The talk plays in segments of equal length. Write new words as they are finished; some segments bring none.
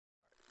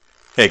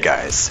Hey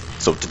guys,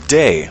 so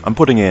today I'm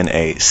putting in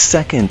a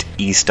second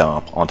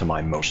e-stop onto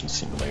my motion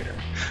simulator.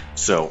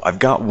 So I've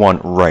got one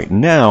right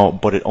now,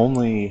 but it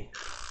only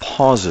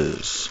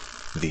pauses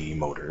the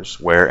motors,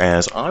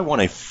 whereas I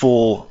want a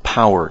full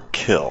power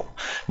kill.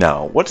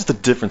 Now, what's the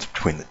difference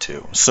between the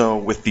two? So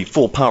with the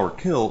full power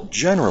kill,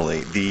 generally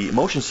the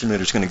motion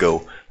simulator is going to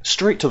go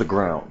straight to the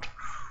ground,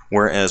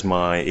 whereas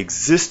my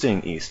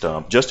existing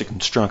e-stop just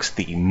instructs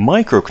the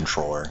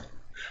microcontroller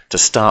to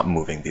stop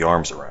moving the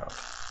arms around.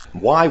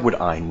 Why would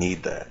I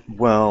need that?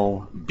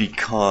 Well,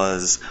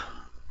 because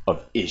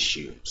of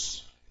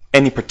issues.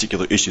 Any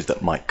particular issues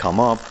that might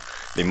come up,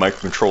 the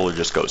microcontroller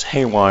just goes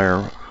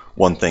haywire,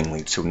 one thing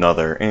leads to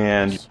another,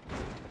 and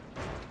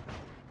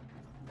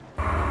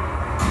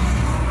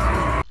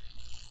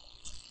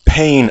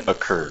pain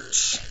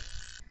occurs.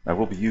 I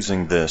will be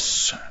using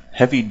this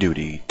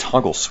heavy-duty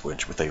toggle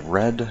switch with a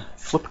red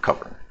flip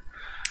cover.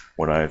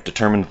 What I've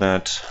determined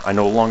that I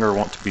no longer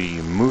want to be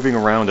moving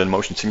around in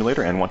Motion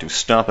Simulator and want to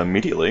stop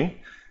immediately.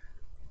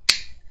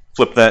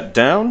 Flip that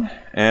down,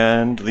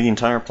 and the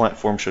entire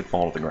platform should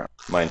fall to the ground.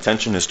 My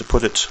intention is to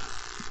put it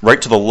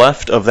right to the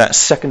left of that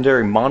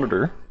secondary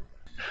monitor.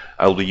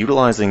 I will be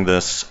utilizing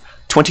this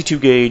 22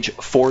 gauge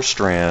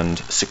 4-strand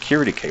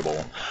security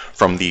cable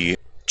from the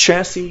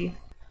chassis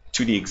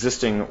to the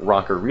existing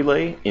rocker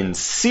relay in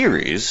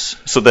series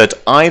so that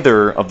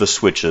either of the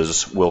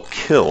switches will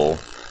kill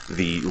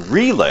the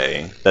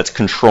relay that's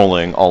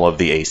controlling all of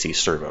the AC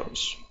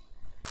servos.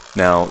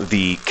 Now,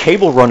 the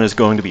cable run is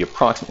going to be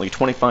approximately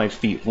 25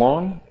 feet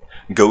long,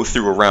 go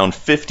through around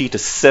 50 to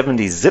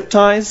 70 zip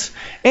ties,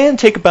 and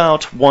take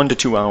about 1 to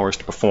 2 hours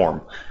to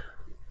perform.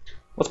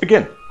 Let's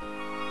begin.